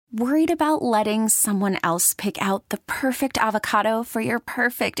Worried about letting someone else pick out the perfect avocado for your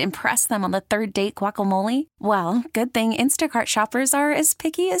perfect impress them on the third date guacamole? Well, good thing Instacart shoppers are as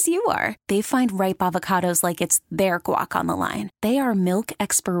picky as you are. They find ripe avocados like it's their guac on the line. They are milk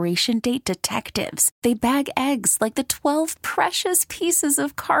expiration date detectives. They bag eggs like the 12 precious pieces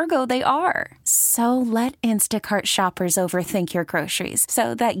of cargo they are. So let Instacart shoppers overthink your groceries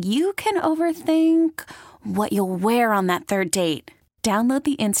so that you can overthink what you'll wear on that third date. Download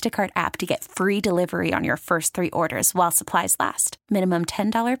the Instacart app to get free delivery on your first 3 orders while supplies last. Minimum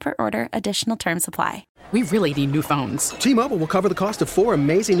 $10 per order. Additional terms apply. We really need new phones. T-Mobile will cover the cost of 4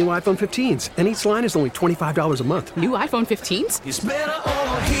 amazing new iPhone 15s, and each line is only $25 a month. New iPhone 15s? It's better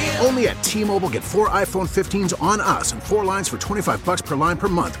over here. Only at T-Mobile, get 4 iPhone 15s on us and 4 lines for $25 per line per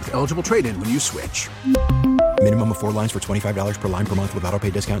month with eligible trade-in when you switch. Minimum of 4 lines for $25 per line per month with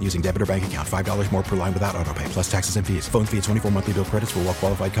autopay discount using debit or bank account. $5 more per line without autopay, plus taxes and fees. Phone fee at 24 monthly bill credits for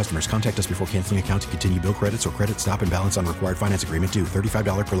well-qualified customers. Contact us before canceling account to continue bill credits or credit stop and balance on required finance agreement due.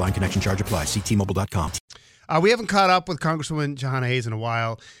 $35 per line connection charge applies. See T-Mobile.com. We haven't caught up with Congresswoman Jahana Hayes in a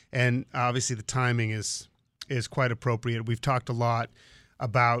while, and obviously the timing is quite appropriate. We've talked a lot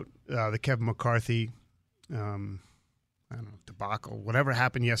about the Kevin McCarthy debacle, whatever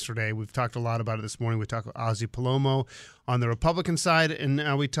happened yesterday. We've talked a lot about it this morning. We talked with Ozzy Palomo on the Republican side, and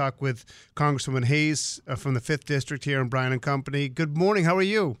now we talk with Congresswoman Hayes from the 5th District here in Bryan and Company. Good morning. How are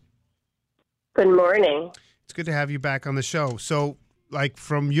you? Good morning. It's good to have you back on the show. So, like,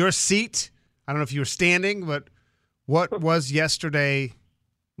 from your seat, I don't know if you were standing, but what was yesterday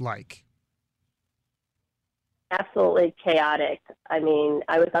like? Absolutely chaotic. I mean,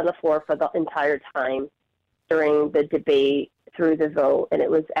 I was on the floor for the entire time during the debate through the vote, and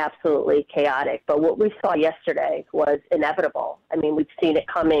it was absolutely chaotic. But what we saw yesterday was inevitable. I mean, we've seen it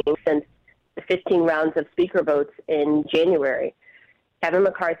coming since the 15 rounds of speaker votes in January. Kevin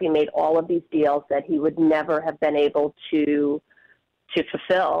McCarthy made all of these deals that he would never have been able to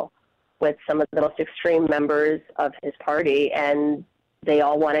fulfill with some of the most extreme members of his party, and they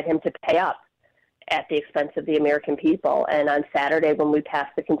all wanted him to pay up at the expense of the American people. And on Saturday, when we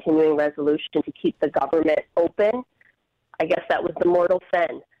passed the continuing resolution to keep the government open, I guess that was the mortal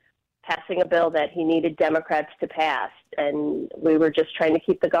sin, passing a bill that he needed Democrats to pass. And we were just trying to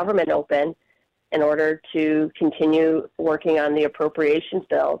keep the government open in order to continue working on the appropriations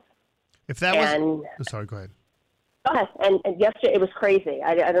bills. If that was... sorry, go ahead. Go ahead. And yesterday, it was crazy.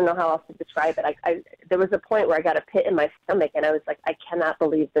 I don't know how else to describe it. There was a point where I got a pit in my stomach, and I was like, I cannot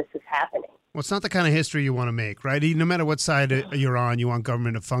believe this is happening. Well, it's not the kind of history you want to make, right? No matter what side you're on, you want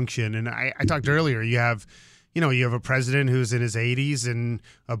government to function. And I talked earlier, you have a president who's in his 80s and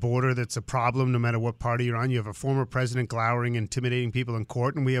a border that's a problem no matter what party you're on. You have a former president glowering, intimidating people in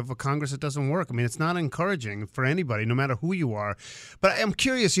court, and we have a Congress that doesn't work. I mean, it's not encouraging for anybody, no matter who you are. But I'm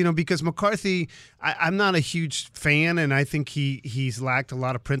curious, because McCarthy, I'm not a huge fan, and I think he's lacked a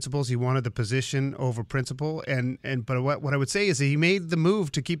lot of principles. He wanted the position over principle. But what I would say is that he made the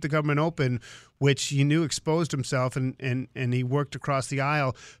move to keep the government open, which he knew exposed himself, and he worked across the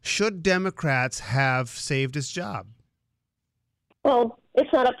aisle. Should Democrats have saved his job? Well,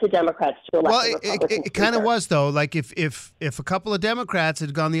 it's not up to Democrats to elect a Republican it kind of was, though. Like, if a couple of Democrats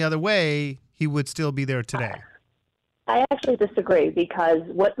had gone the other way, he would still be there today. I actually disagree, because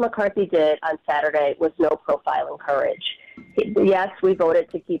what McCarthy did on Saturday was no profiling courage. Yes, we voted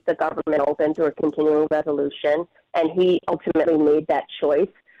to keep the government open through a continuing resolution, and he ultimately made that choice.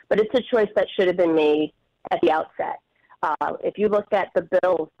 But it's a choice that should have been made at the outset. If you look at the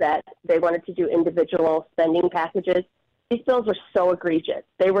bills that they wanted to do individual spending packages, these bills were so egregious.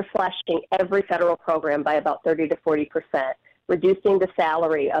 They were slashing every federal program by about 30 to 40%, reducing the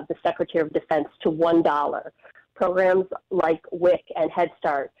salary of the Secretary of Defense to $1. Programs like WIC and Head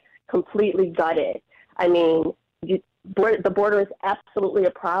Start completely gutted. I mean, the border is absolutely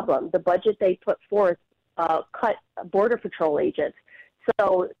a problem. The budget they put forth cut Border Patrol agents.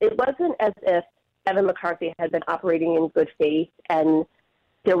 So it wasn't as if Kevin McCarthy had been operating in good faith and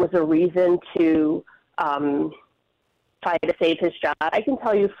there was a reason to try to save his job. I can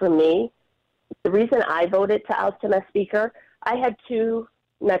tell you, for me, the reason I voted to oust him as Speaker, I had 2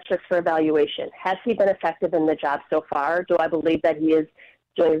 metrics for evaluation. Has he been effective in the job so far? Do I believe that he is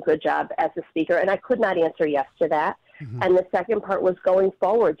doing a good job as a Speaker? And I could not answer yes to that. Mm-hmm. And the second part was, going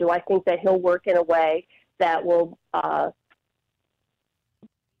forward, do I think that he'll work in a way that will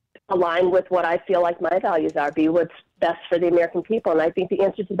align with what I feel like my values are, be what's best for the American people? And I think the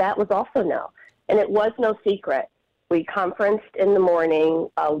answer to that was also no. And it was no secret. We conferenced in the morning.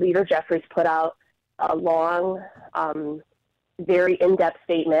 Leader Jeffries put out a long, very in-depth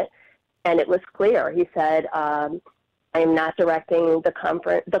statement, and it was clear. He said, I am not directing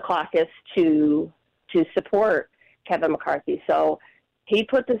the caucus to support Kevin McCarthy. So he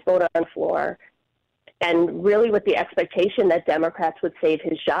put this vote on the floor, and really with the expectation that Democrats would save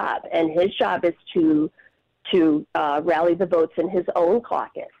his job. And his job is to rally the votes in his own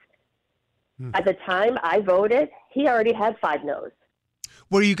caucus. At the time I voted, he already had 5 noes.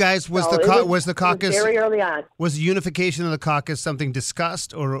 Were you guys, was the caucus, was very early on. Was the unification of the caucus something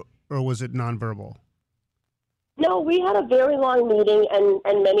discussed, or was it nonverbal? No, we had a very long meeting,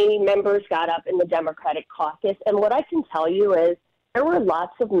 and many members got up in the Democratic caucus. And what I can tell you is there were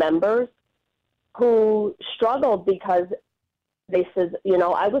lots of members who struggled because they said,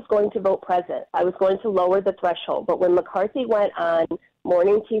 I was going to vote present. I was going to lower the threshold. But when McCarthy went on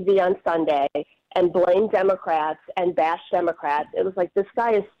morning TV on Sunday and blamed Democrats and bashed Democrats, it was like, this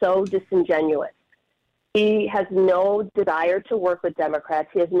guy is so disingenuous. He has no desire to work with Democrats.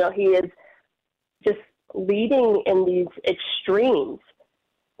 He is just leading in these extremes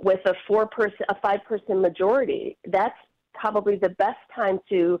with a 5-person majority. That's probably the best time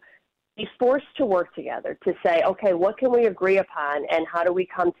to be forced to work together, to say, okay, what can we agree upon and how do we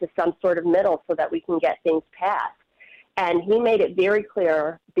come to some sort of middle so that we can get things passed? And he made it very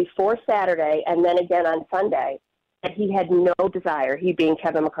clear before Saturday and then again on Sunday that he had no desire, he being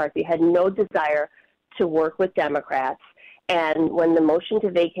Kevin McCarthy, had no desire to work with Democrats. And when the motion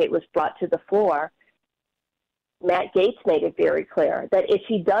to vacate was brought to the floor, Matt Gaetz made it very clear that if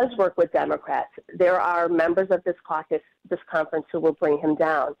he does work with Democrats, there are members of this caucus, this conference, who will bring him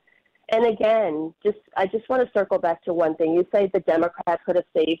down. And again, I just want to circle back to one thing. You say the Democrats could have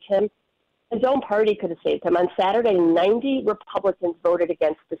saved him. His own party could have saved him. On Saturday, 90 Republicans voted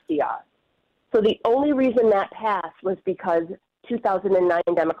against the CR. So the only reason that passed was because 2009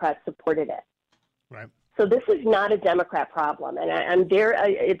 Democrats supported it. Right. So this is not a Democrat problem, and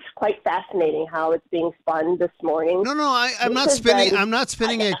it's quite fascinating how it's being spun this morning. No, I'm not spinning. I'm not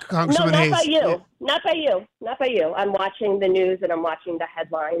spinning it, Congresswoman Hayes. No, not by you. I'm watching the news and I'm watching the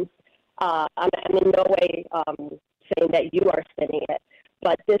headlines. I'm in no way saying that you are spinning it,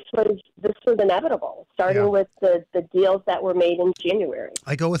 but this was inevitable, starting with the deals that were made in January.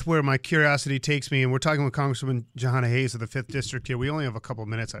 I go with where my curiosity takes me, and we're talking with Congresswoman Jahana Hayes of the 5th District here. We only have a couple of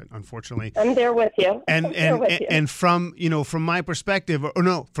minutes, unfortunately. I'm there with you. And from my perspective, or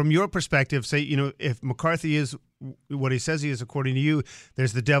no, from your perspective, say, if McCarthy is what he says he is, according to you,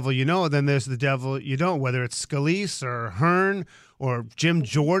 there's the devil then there's the devil you don't, whether it's Scalise or Hearn or Jim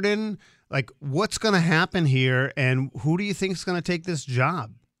Jordan. Like, what's going to happen here, and who do you think is going to take this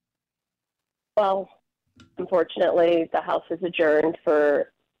job? Well, unfortunately, the House is adjourned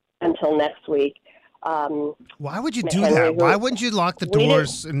until next week. Why would you do that? Why wouldn't you lock the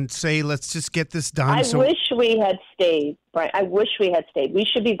doors and say, let's just get this done? I wish we had stayed, Brian. I wish we had stayed. We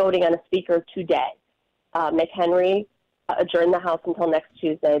should be voting on a speaker today. McHenry adjourned the House until next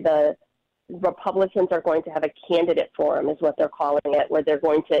Tuesday. The Republicans are going to have a candidate forum, is what they're calling it, where they're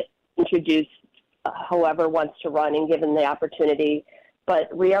going to introduce whoever wants to run and give them the opportunity.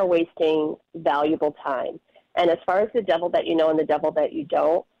 But we are wasting valuable time. And as far as the devil that you know and the devil that you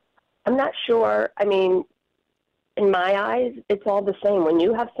don't, I'm not sure. I mean, in my eyes, it's all the same. When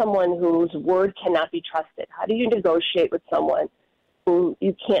you have someone whose word cannot be trusted, how do you negotiate with someone who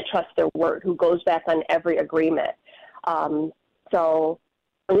you can't trust their word, who goes back on every agreement? So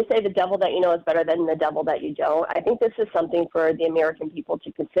when you say the devil that you know is better than the devil that you don't, I think this is something for the American people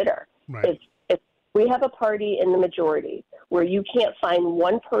to consider. Right. If we have a party in the majority where you can't find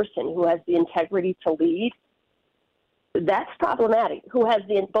one person who has the integrity to lead, that's problematic. Who has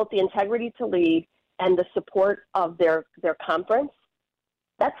both the integrity to lead and the support of their conference,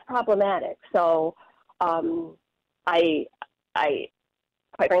 that's problematic. So I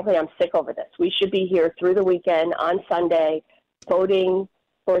quite frankly, I'm sick over this. We should be here through the weekend on Sunday voting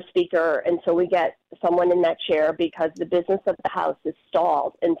for a speaker until we get someone in that chair, because the business of the House is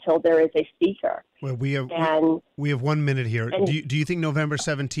stalled until there is a speaker. Well, we have 1 minute here. Do you think November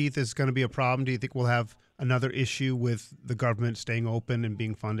 17th is going to be a problem? Do you think we'll have another issue with the government staying open and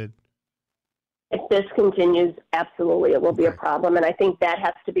being funded? If this continues, absolutely, it will be a problem. And I think that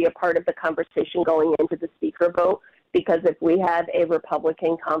has to be a part of the conversation going into the speaker vote, because if we have a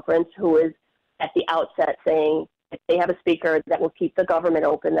Republican conference who is at the outset saying if they have a speaker that will keep the government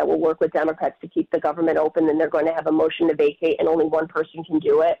open, that will work with Democrats to keep the government open, then they're going to have a motion to vacate and only one person can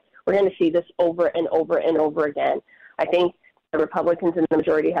do it. We're going to see this over and over and over again. I think the Republicans in the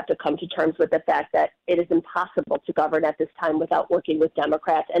majority have to come to terms with the fact that it is impossible to govern at this time without working with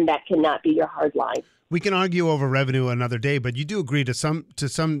Democrats, and that cannot be your hard line. We can argue over revenue another day, but you do agree to some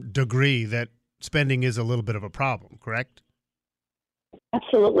degree that spending is a little bit of a problem, correct?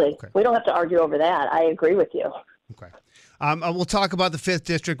 Absolutely. Okay. We don't have to argue over that. I agree with you. Okay. We'll talk about the 5th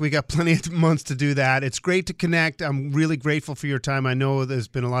District. We got plenty of months to do that. It's great to connect. I'm really grateful for your time. I know there's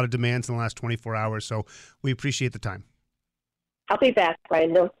been a lot of demands in the last 24 hours, so we appreciate the time. I'll be back,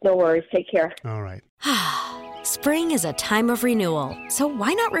 Brian. No worries. Take care. All right. Spring is a time of renewal, so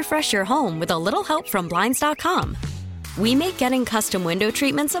why not refresh your home with a little help from Blinds.com? We make getting custom window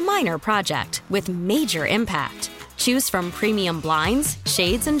treatments a minor project with major impact. Choose from premium blinds,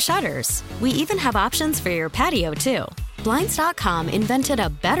 shades, and shutters. We even have options for your patio, too. Blinds.com invented a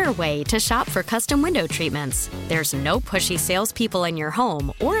better way to shop for custom window treatments. There's no pushy salespeople in your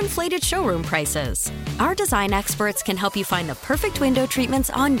home or inflated showroom prices. Our design experts can help you find the perfect window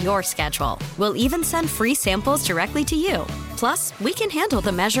treatments on your schedule. We'll even send free samples directly to you. Plus, we can handle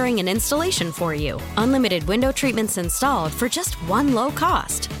the measuring and installation for you. Unlimited window treatments installed for just one low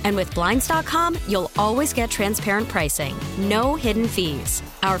cost. And with Blinds.com, you'll always get transparent pricing. No hidden fees.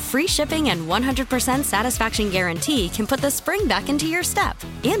 Our free shipping and 100% satisfaction guarantee can put the spring back into your step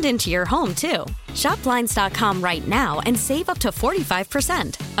and into your home, too. Shop Blinds.com right now and save up to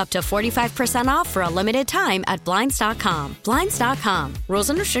 45%. Up to 45% off for a limited time at Blinds.com. Blinds.com. Rules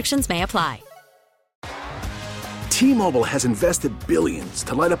and restrictions may apply. T-Mobile has invested billions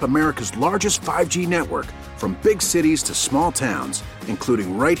to light up America's largest 5G network, from big cities to small towns,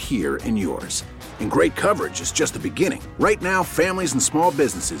 including right here in yours. And great coverage is just the beginning. Right now, families and small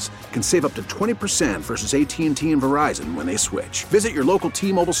businesses can save up to 20% versus AT&T and Verizon when they switch. Visit your local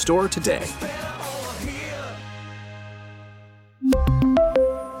T-Mobile store today.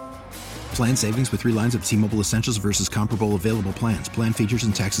 Plan savings with 3 lines of T-Mobile Essentials versus comparable available plans. Plan features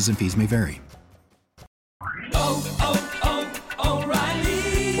and taxes and fees may vary.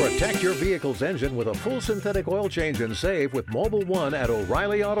 Protect your vehicle's engine with a full synthetic oil change and save with Mobile One at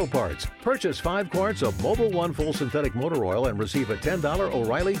O'Reilly Auto Parts. Purchase 5 quarts of Mobile One full synthetic motor oil and receive a $10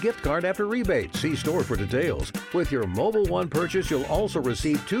 O'Reilly gift card after rebate. See store for details. With your Mobile One purchase, you'll also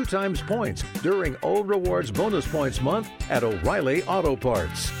receive 2 times points during O Rewards Bonus Points Month at O'Reilly Auto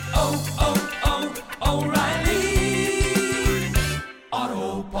Parts. O'Reilly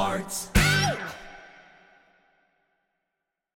Auto Parts.